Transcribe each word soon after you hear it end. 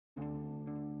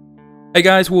Hey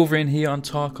guys, Wolverine here on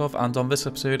Tarkov, and on this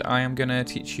episode I am going to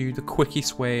teach you the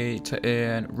quickest way to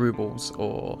earn rubles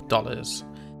or dollars.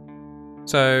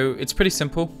 So it's pretty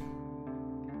simple.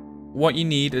 What you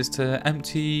need is to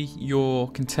empty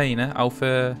your container,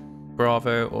 Alpha,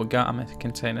 Bravo or Gamma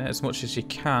container, as much as you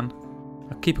can.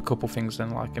 I'll keep a couple things in,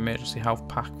 like emergency health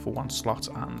pack for one slot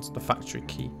and the factory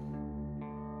key.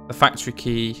 The factory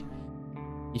key,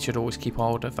 you should always keep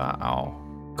hold of that. I'll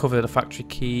cover the factory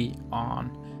key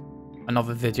on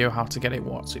another video, how to get it,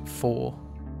 what's it for,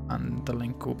 and the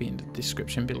link will be in the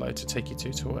description below to take you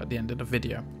to at the end of the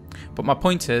video. But my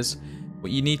point is,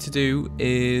 what you need to do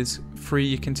is free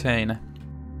your container,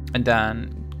 and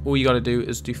then all you got to do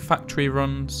is do factory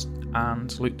runs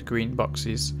and loot the green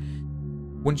boxes.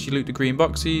 Once you loot the green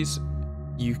boxes,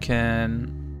 you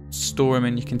can store them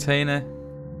in your container,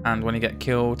 and when you get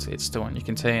killed, it's still in your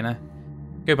container.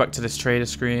 Go back to this trader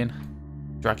screen,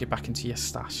 drag it back into your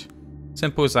stash.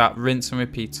 Simple as that, rinse and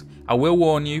repeat. I will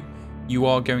warn you, you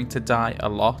are going to die a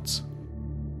lot,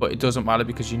 but it doesn't matter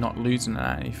because you're not losing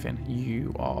anything.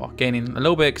 You are gaining a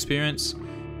little bit of experience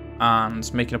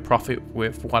and making a profit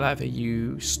with whatever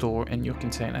you store in your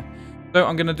container. So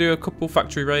I'm going to do a couple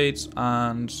factory raids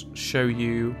and show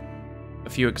you a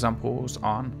few examples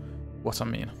on what I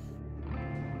mean.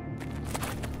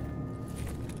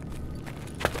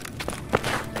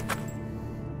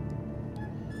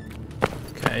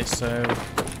 Okay, so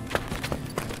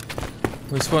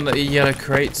we spawned at the yellow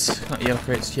crates, not yellow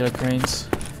crates, yellow cranes,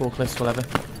 forklifts, whatever.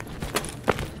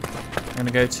 I'm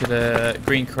gonna go to the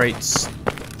green crates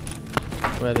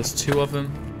where there's two of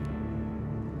them.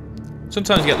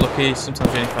 Sometimes you get lucky,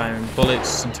 sometimes you're only firing bullets,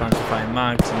 sometimes you're firing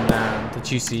mags, and then the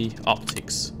juicy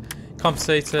optics.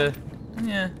 Compensator,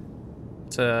 yeah,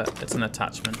 it's an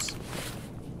attachment.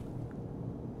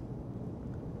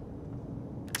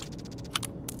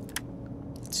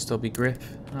 Still be grip.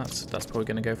 That's probably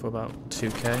going to go for about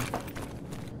 2k.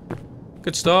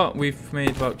 Good start. We've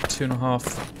made about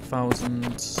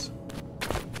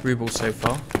 2,500 rubles so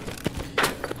far.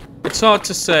 It's hard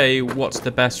to say what's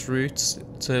the best route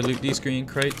to loot these green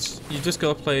crates. You just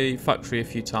got to play factory a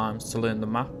few times to learn the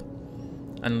map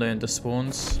and learn the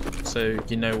spawns, so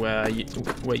you know where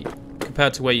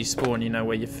compared to where you spawn, you know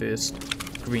where your first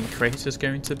green crate is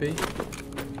going to be.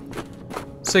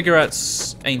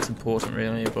 Cigarettes ain't important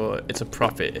really, but it's a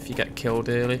profit if you get killed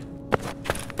early.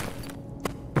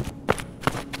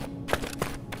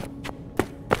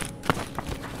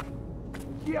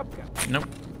 Nope.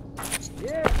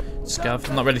 Scav,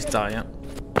 I'm not ready to die yet.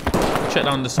 Check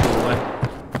down this doorway.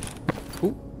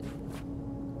 Ooh.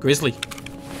 Grizzly.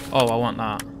 Oh, I want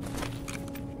that.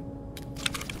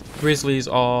 Grizzlies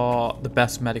are the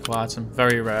best medical item,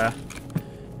 very rare.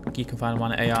 You can find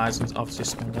one at AIs and obviously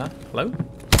spawn there. Hello?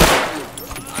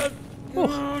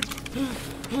 Oh.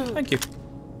 Thank you.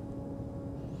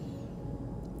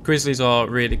 Grizzlies are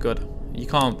really good. You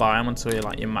can't buy them until you're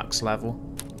like your max level.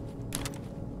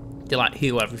 They like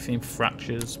heal everything,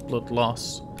 fractures, blood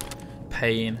loss,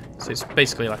 pain. So it's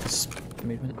basically like a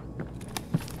movement.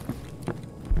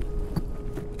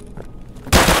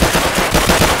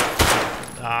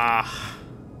 Ah.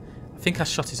 I think I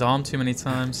shot his arm too many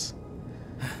times.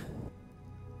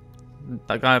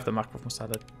 That guy with the macro must have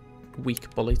had a weak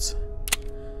bullet.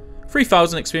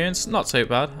 3,000 experience, not so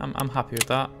bad. I'm happy with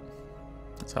that.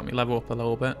 That's helped me level up a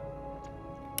little bit.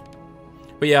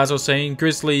 But yeah, as I was saying,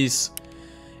 Grizzlies,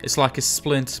 it's like a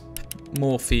splint,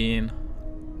 morphine,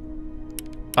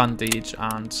 bandage,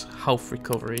 and health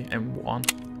recovery in one.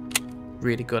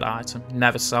 Really good item.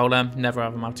 Never sell them, never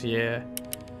have them out of your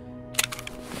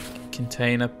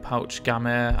container, pouch,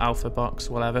 gamma, alpha box,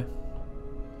 whatever.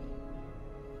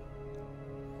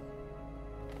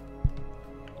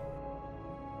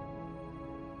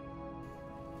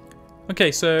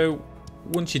 Okay, so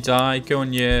once you die, go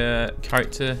on your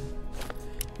character,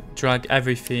 drag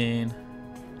everything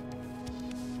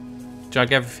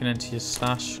into your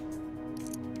stash.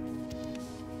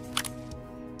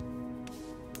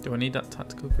 Do I need that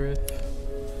tactical grip?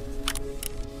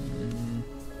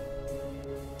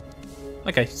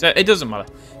 Okay, so it doesn't matter.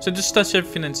 So just stash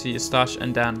everything into your stash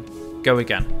and then go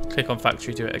again. Click on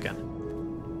factory, do it again.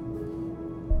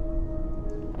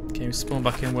 Okay, we spawn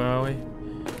back in, where are we?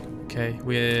 Okay,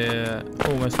 we're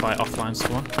almost by offline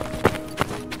spawn.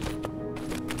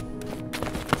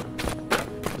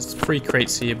 There's 3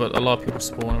 crates here, but a lot of people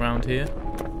spawn around here.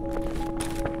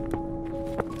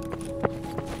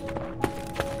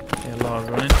 Yeah, a lot of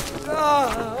running.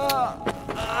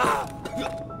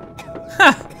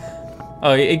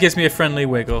 Oh, it gives me a friendly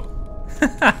wiggle.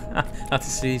 After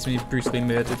sees me brutally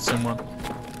murdered someone.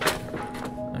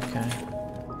 Okay.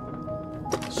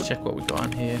 Let's check what we got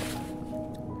in here.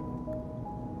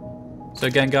 So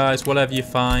again, guys, whatever you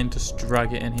find, just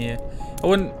drag it in here.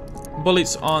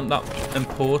 Bullets aren't that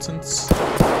important.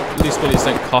 Loose bullets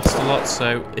don't cost a lot,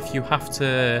 so if you have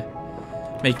to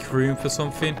make room for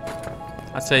something,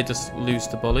 I'd say just lose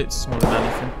the bullets more than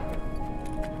anything.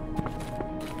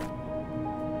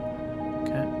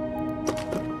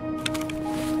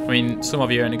 I mean, some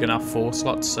of you are only going to have 4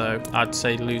 slots, so I'd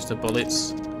say lose the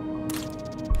bullets.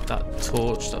 That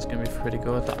torch, that's going to be pretty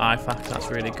good. The IFAK, that's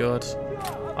really good.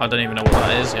 I don't even know what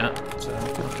that is yet, so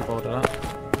I'll keep hold of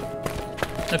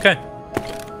that. Okay,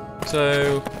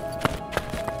 so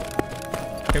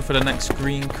going for the next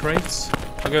green crate.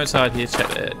 I'll go inside here, check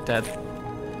the dead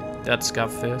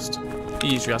scav first.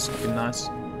 He usually has something nice.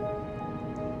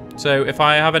 So if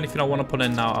I have anything I want to put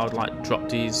in now, I would like drop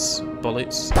these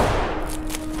bullets.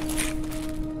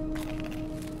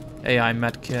 AI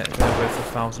medkit, they're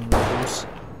worth 1,000 rubles.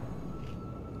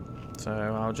 So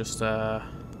I'll just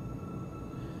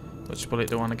which bullet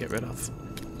do I want to get rid of?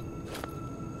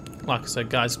 Like I said,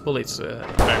 guys, bullets are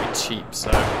very cheap, so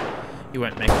you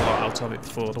won't make a lot out of it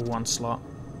for the 1 slot.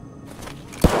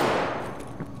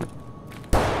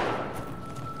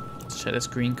 Let's check this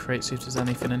green crate, see if there's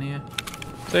anything in here.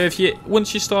 So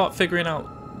once you start figuring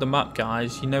out the map,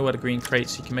 guys, you know where the green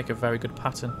crates, you can make a very good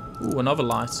pattern. Ooh, another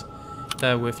light.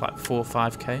 They're worth like 4 or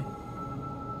 5k.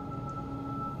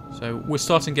 So we're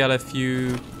starting to get a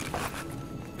few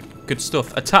good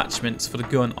stuff. Attachments for the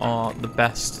gun are the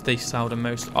best. They sell the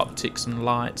most optics and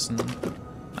lights and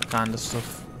that kind of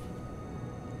stuff.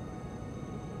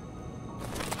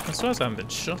 I suppose I haven't been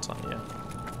shot at yet.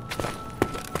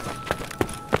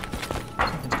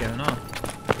 Something's going on.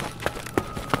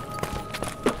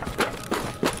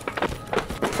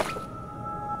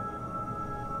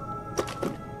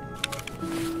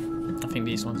 I think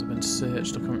these ones have been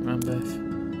searched. I can't remember if...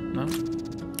 No?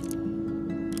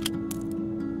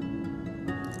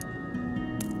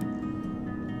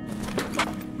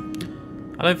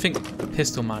 I don't think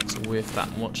pistol mags are worth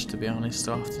that much, to be honest.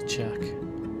 I'll have to check.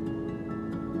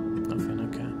 Nothing,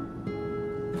 okay.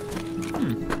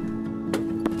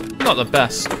 Not the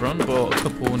best run, but a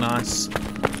couple nice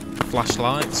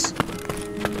flashlights.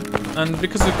 And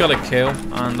because I've got a kill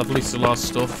and I've looted a lot of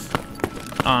stuff,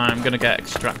 I'm gonna get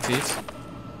extracted.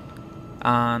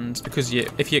 And because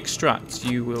if you extract,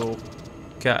 you will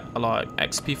get a lot of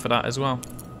XP for that as well.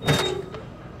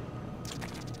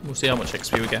 We'll see how much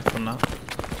XP we get from that.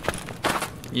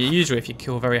 Yeah, usually if you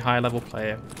kill a very high level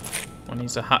player when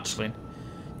he's a hatchling,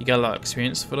 you get a lot of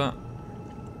experience for that.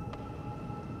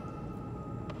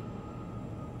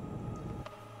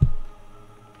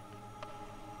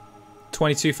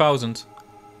 $22,000.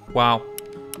 Wow.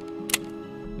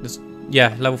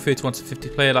 Yeah, level 31 to 50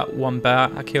 player, that one bear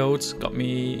I killed got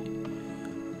me,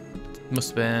 must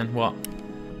have been, what?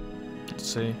 Let's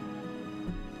see.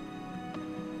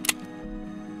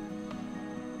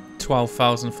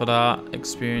 12,000 for that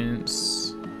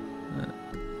experience.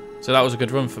 So that was a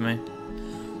good run for me.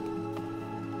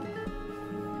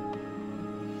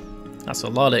 That's a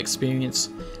lot of experience.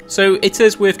 So it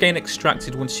is worth getting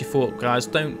extracted once you fought, guys.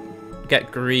 Don't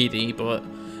get greedy, but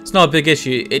it's not a big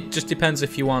issue. It just depends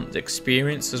if you want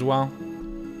experience as well.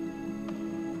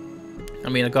 I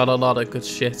mean, I got a lot of good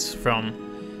shit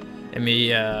in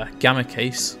the gamma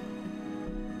case.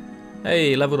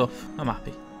 Hey, leveled up. I'm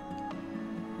happy.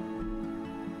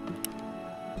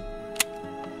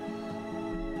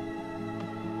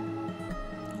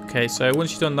 Okay, so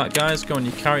once you've done that, guys, go on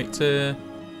your character.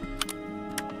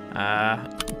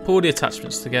 Pull the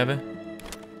attachments together,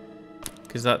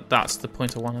 because that's the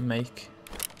point I want to make.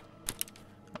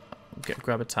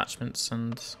 Grab attachments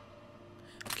and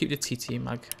keep the TT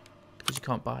mag because you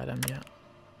can't buy them yet.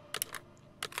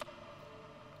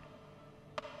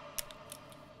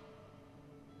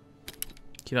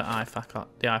 Keep that IFAK up.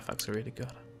 The IFAKs are really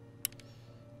good.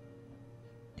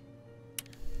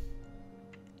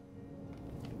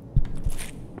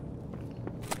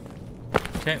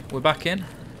 Okay, we're back in.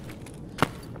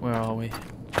 Where are we?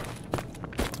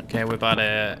 Okay, we're by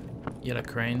the yellow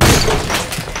cranes.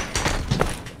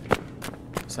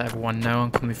 So everyone know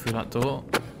I'm coming through that door.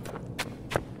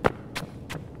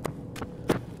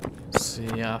 Let's see,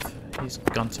 yeah, he's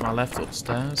gone to my left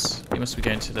upstairs. He must be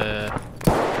going to the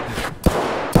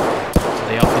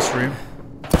office room.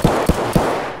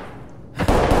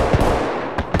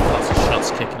 Lots of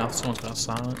shots kicking off. Someone's got a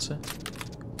silencer.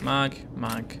 Mag.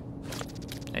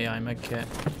 AI medkit.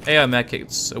 AI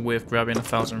medkits are worth grabbing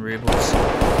 1,000 rubles.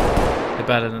 They're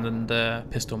better than the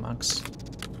pistol mags.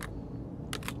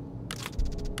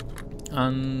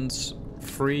 And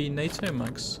 3 NATO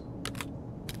mags.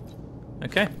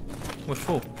 Okay, we're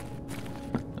full.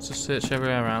 Let's just search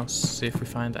everywhere else, see if we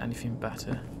find anything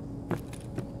better.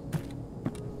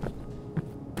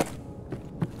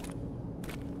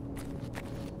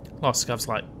 A lot of scavs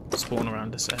like spawn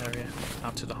around this area,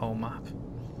 out to the whole map.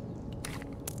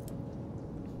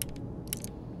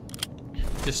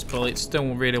 Just bullets,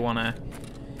 don't really want to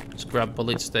just grab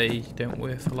bullets, they don't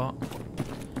worth a lot.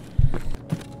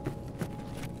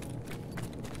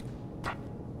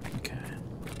 Okay.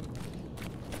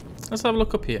 Let's have a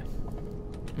look up here.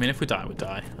 I mean, if we die, we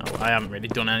die. Oh, I haven't really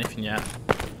done anything yet.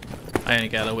 I only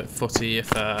get a little bit footy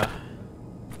if I've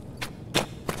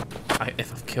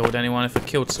killed anyone. If I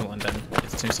killed someone, then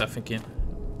it's too start thinking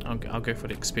I'll go for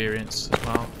the experience as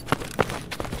well.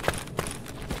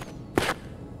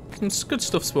 Some good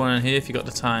stuff spawning here if you got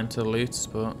the time to loot,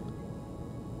 but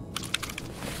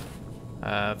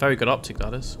very good optic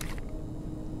that is.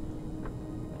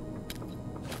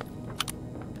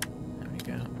 There we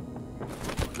go.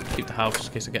 Keep the health just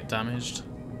in case I get damaged.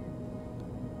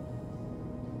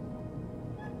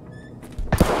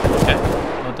 Okay,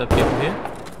 no dead people here.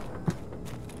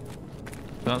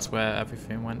 That's where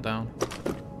everything went down.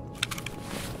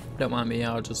 Don't mind me,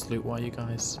 I'll just loot while you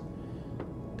guys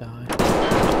die.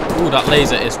 Ooh, that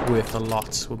laser is worth a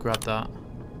lot. We'll grab that.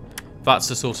 That's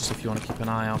the sort of stuff you want to keep an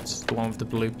eye out. The one with the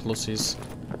blue pluses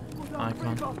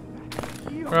icon.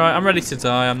 Right, I'm ready to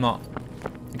die. I'm not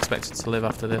expected to live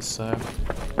after this, so.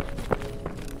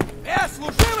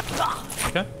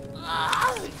 Okay.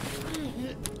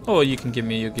 Or you can give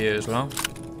me your gear as well.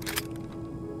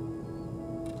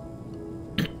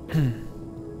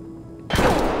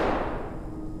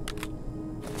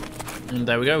 And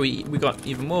there we go, we got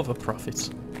even more of a profit.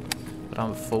 But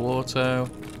I'm full auto.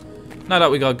 Now that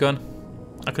we got a gun,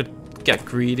 I could get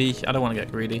greedy. I don't want to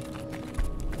get greedy.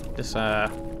 This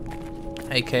AK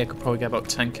I could probably get about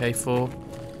 10k for.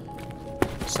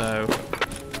 So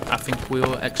I think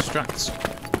we'll extract.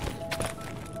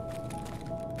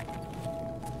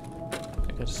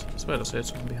 I swear I heard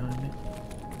someone behind me.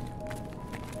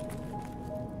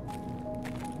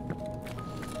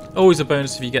 Always a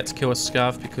bonus if you get to kill a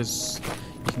scav because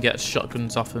you can get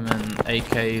shotguns off them and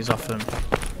AKs off them.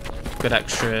 Good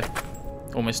extra,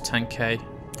 almost 10k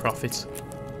profit.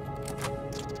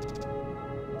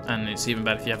 And it's even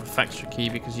better if you have a factory key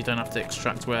because you don't have to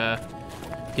extract where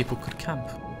people could camp.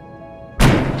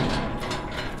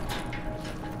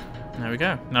 There we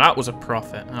go. Now that was a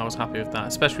profit. I was happy with that,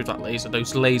 especially with that laser.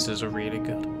 Those lasers are really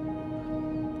good.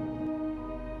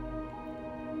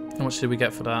 How much did we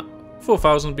get for that?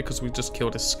 4,000 because we just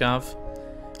killed a scav.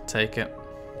 Take it.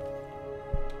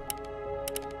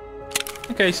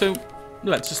 Okay, so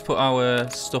let's just put our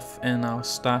stuff in our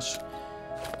stash.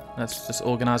 Let's just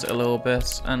organize it a little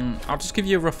bit, and I'll just give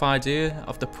you a rough idea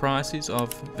of the prices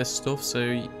of this stuff so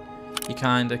you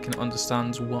kind of can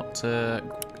understand what to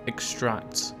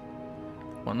extract,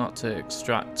 what not to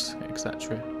extract,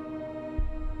 etc.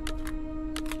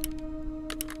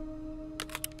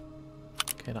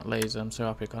 Okay, that laser, I'm so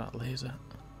happy I got that laser.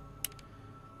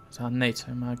 It's our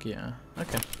NATO mag, yeah.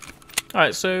 Okay.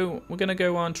 Alright, so we're going to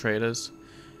go on traders.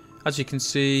 As you can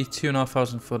see,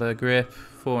 2,500 for the grip,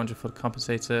 400 for the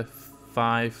compensator,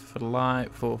 5 for the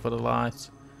light, 4 for the light.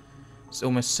 It's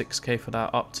almost 6k for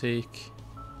that optic.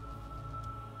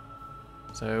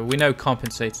 So we know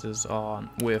compensators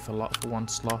aren't worth a lot for one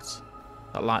slot.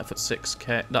 That light for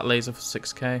 6k, that laser for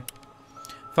 6k.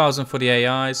 1,000 for the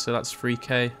AIs, so that's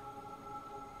 3k.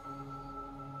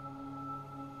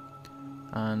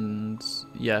 And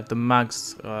yeah, the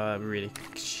mags are really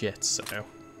shit, so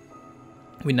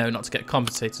we know not to get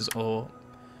compensators or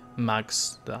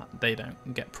mags, that they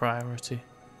don't get priority.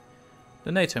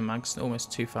 The NATO mags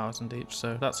almost 2,000 each,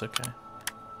 so that's okay.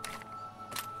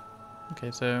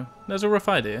 Okay, so there's a rough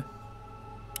idea.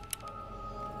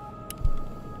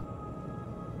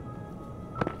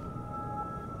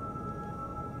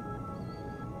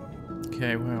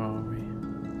 Okay, where are we?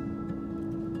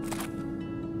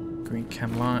 Green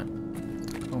chem light.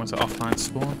 I went to offline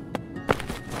spawn.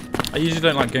 I usually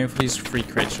don't like going for these free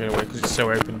crates straight away because it's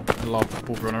so open. A lot of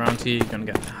people run around here. You're going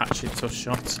to get hatchet or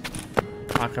shot.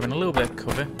 I like having a little bit of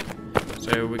cover.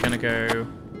 So we're going to go...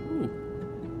 Ooh.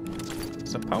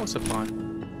 It's a power supply.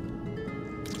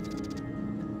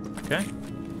 Okay.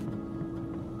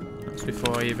 That's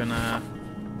before I even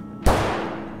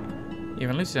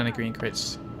looted any green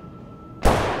crates.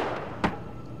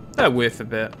 They're worth a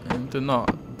bit. They're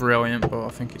not brilliant, but I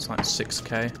think it's like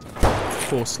 6k.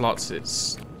 4 slots,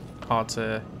 it's hard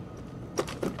to...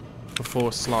 For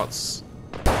 4 slots.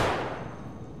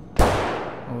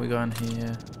 What are we going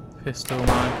here? Pistol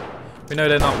mag. We know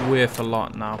they're not worth a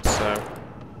lot now, so...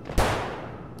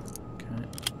 Okay.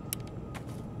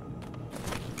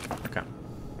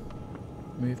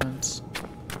 movements.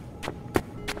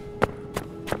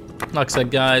 Like I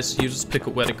said, guys, you just pick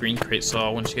up where the green crates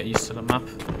are once you get used to the map.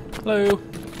 Hello.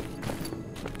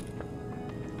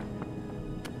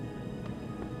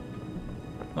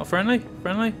 Not friendly?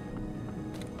 Friendly?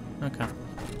 Okay.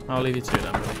 I'll leave you to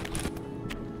them.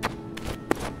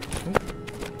 Ooh.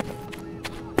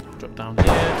 Drop down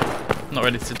here. Not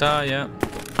ready to die yet.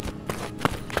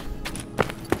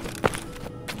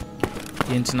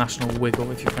 The international wiggle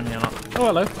if you're friendly or not. Oh,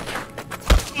 hello.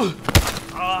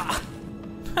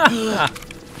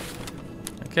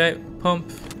 Okay,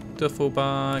 pump, duffel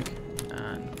bag,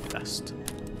 and vest.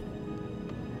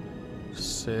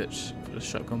 Search for the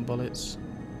shotgun bullets.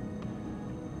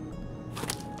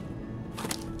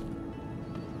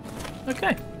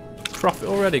 Okay, profit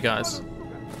already, guys.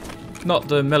 Not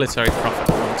the military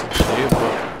profit I wanted to do,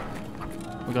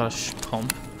 but we got a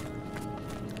pump.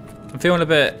 I'm feeling a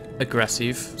bit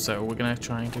aggressive, so we're gonna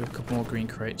try and do a couple more green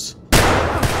crates.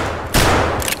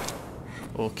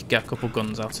 Or get a couple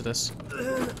guns out of this.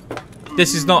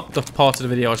 This is not the part of the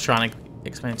video I was trying to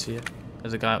explain to you.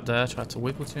 There's a guy up there, tried to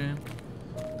wiggle to him.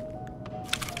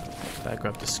 Better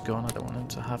grab this gun, I don't want him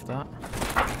to have that.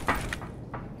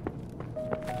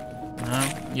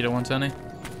 No, you don't want any?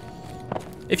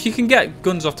 If you can get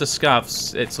guns off the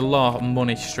scavs, it's a lot of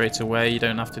money straight away. You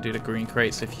don't have to do the green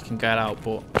crates if you can get out,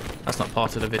 but that's not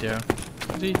part of the video.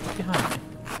 Is he behind me?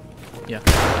 Yeah.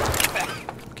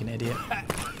 Fucking idiot.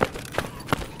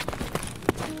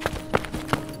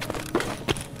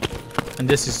 And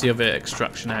this is the other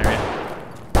extraction area.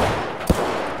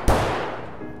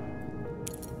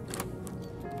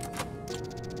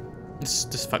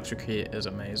 This factory key is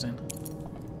amazing.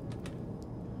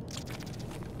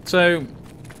 So,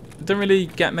 didn't really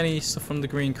get many stuff from the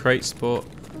green crates, but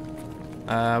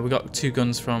we got 2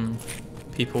 guns from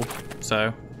people,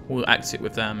 so we'll exit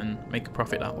with them and make a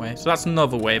profit that way. So that's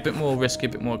another way, a bit more risky, a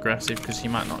bit more aggressive, because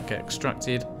you might not get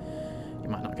extracted, you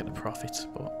might not get the profit,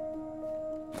 but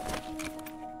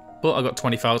I got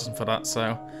 20,000 for that,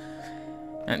 so,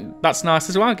 and that's nice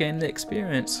as well, getting the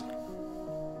experience.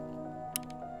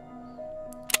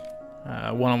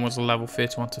 One was a level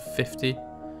 31 to 50.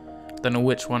 Don't know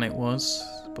which one it was,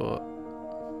 but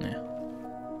yeah.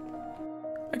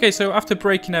 Okay, so after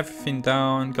breaking everything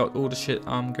down, got all the shit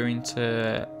I'm going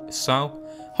to sell.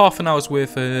 Half an hour's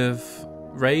worth of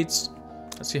raids.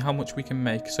 Let's see how much we can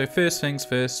make. So first things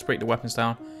first, break the weapons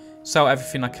down. Sell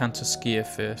everything I can to skier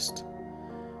first.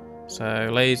 So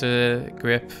laser,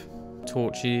 grip,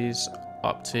 torches,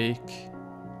 optic,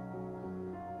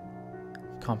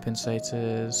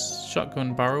 compensators,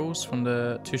 shotgun barrels from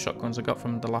the 2 shotguns I got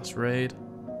from the last raid.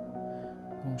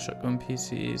 More shotgun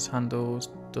PCs, handles,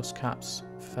 dust caps,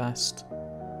 vest,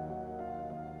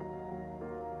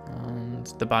 and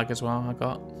the bag as well I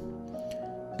got.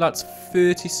 That's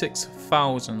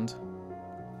 36,000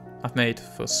 I've made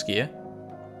for skier.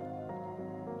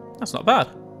 That's not bad.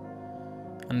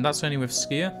 And that's only with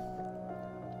skier.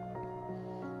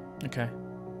 Okay.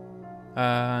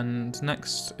 And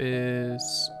next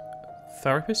is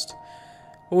therapist.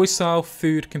 Always sell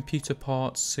food, computer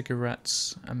parts,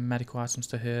 cigarettes, and medical items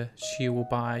to her. She will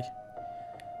buy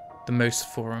the most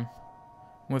for them.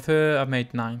 With her, I've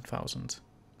made 9,000.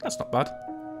 That's not bad.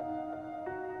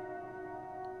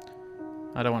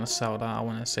 I don't want to sell that. I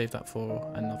want to save that for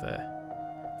another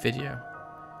video.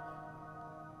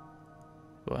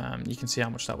 But you can see how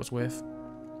much that was worth.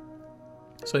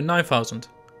 So 9,000.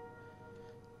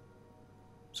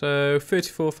 So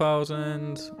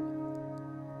 34,000.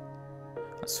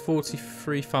 That's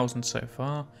 43,000 so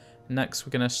far. Next, we're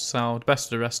going to sell the best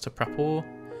of the rest to prep all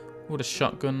the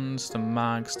shotguns, the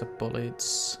mags, the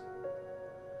bullets.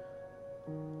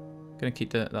 Going to keep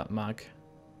that mag.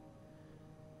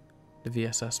 The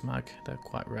VSS mag. They're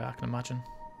quite rare, I can imagine.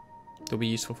 They'll be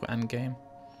useful for endgame.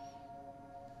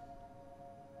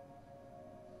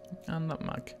 And that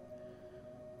mag.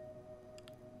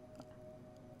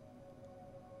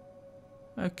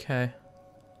 Okay.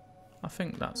 I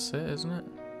think that's it, isn't it?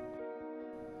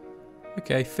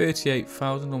 Okay,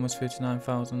 38,000, almost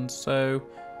 39,000. So,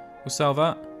 we'll sell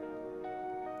that.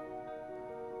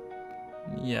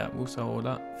 Yeah, we'll sell all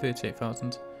that.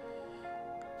 38,000.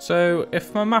 So,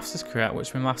 if my maths is correct,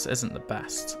 which my maths isn't the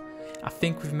best, I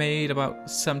think we've made about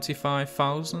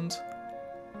 75,000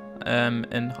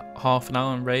 in half an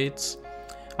hour on raids.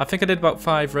 I think I did about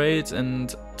 5 raids,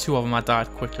 and 2 of them I died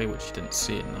quickly, which you didn't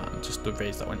see in that. Just the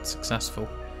raids that went successful.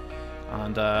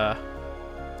 And I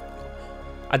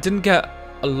didn't get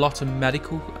a lot of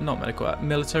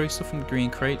military stuff from the green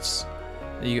crates.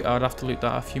 I'd have to loot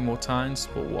that a few more times,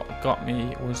 but what got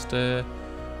me was the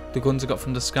guns I got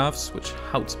from the scavs, which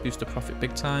helped boost the profit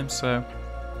big time. So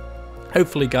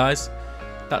hopefully, guys,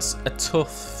 that's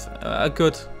a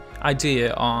good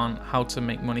idea on how to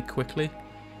make money quickly.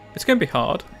 It's going to be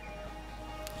hard.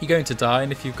 You're going to die,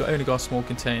 and if you've only got a small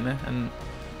container and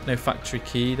no factory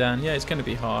key, then yeah, it's going to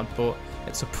be hard, but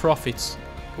it's a profit.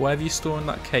 Whatever you store in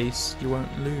that case, you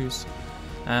won't lose.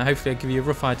 Hopefully I'll give you a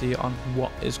rough idea on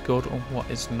what is good and what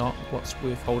is not, what's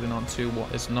worth holding on to,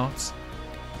 what is not.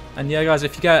 And yeah, guys,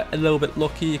 if you get a little bit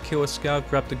lucky, you kill a scout,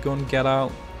 grab the gun, get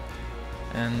out,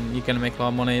 and you're going to make a lot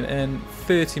of money. In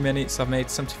 30 minutes, I've made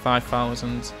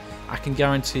 75,000. I can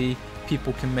guarantee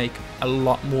people can make a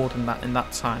lot more than that in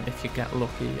that time if you get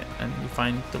lucky and you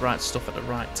find the right stuff at the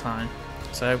right time.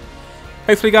 So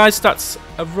hopefully, guys, that's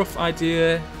a rough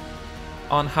idea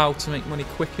on how to make money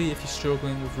quickly if you're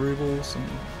struggling with rubles and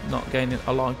not getting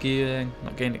a lot of gear and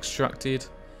not getting extracted.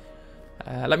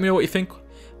 Let me know what you think.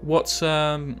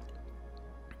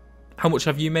 How much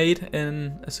have you made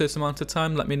in a certain amount of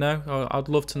time? Let me know. I'd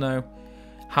love to know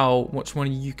how much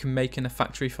money you can make in a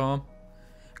factory farm.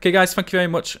 Okay, guys, thank you very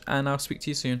much, and I'll speak to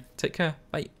you soon. Take care.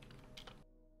 Bye.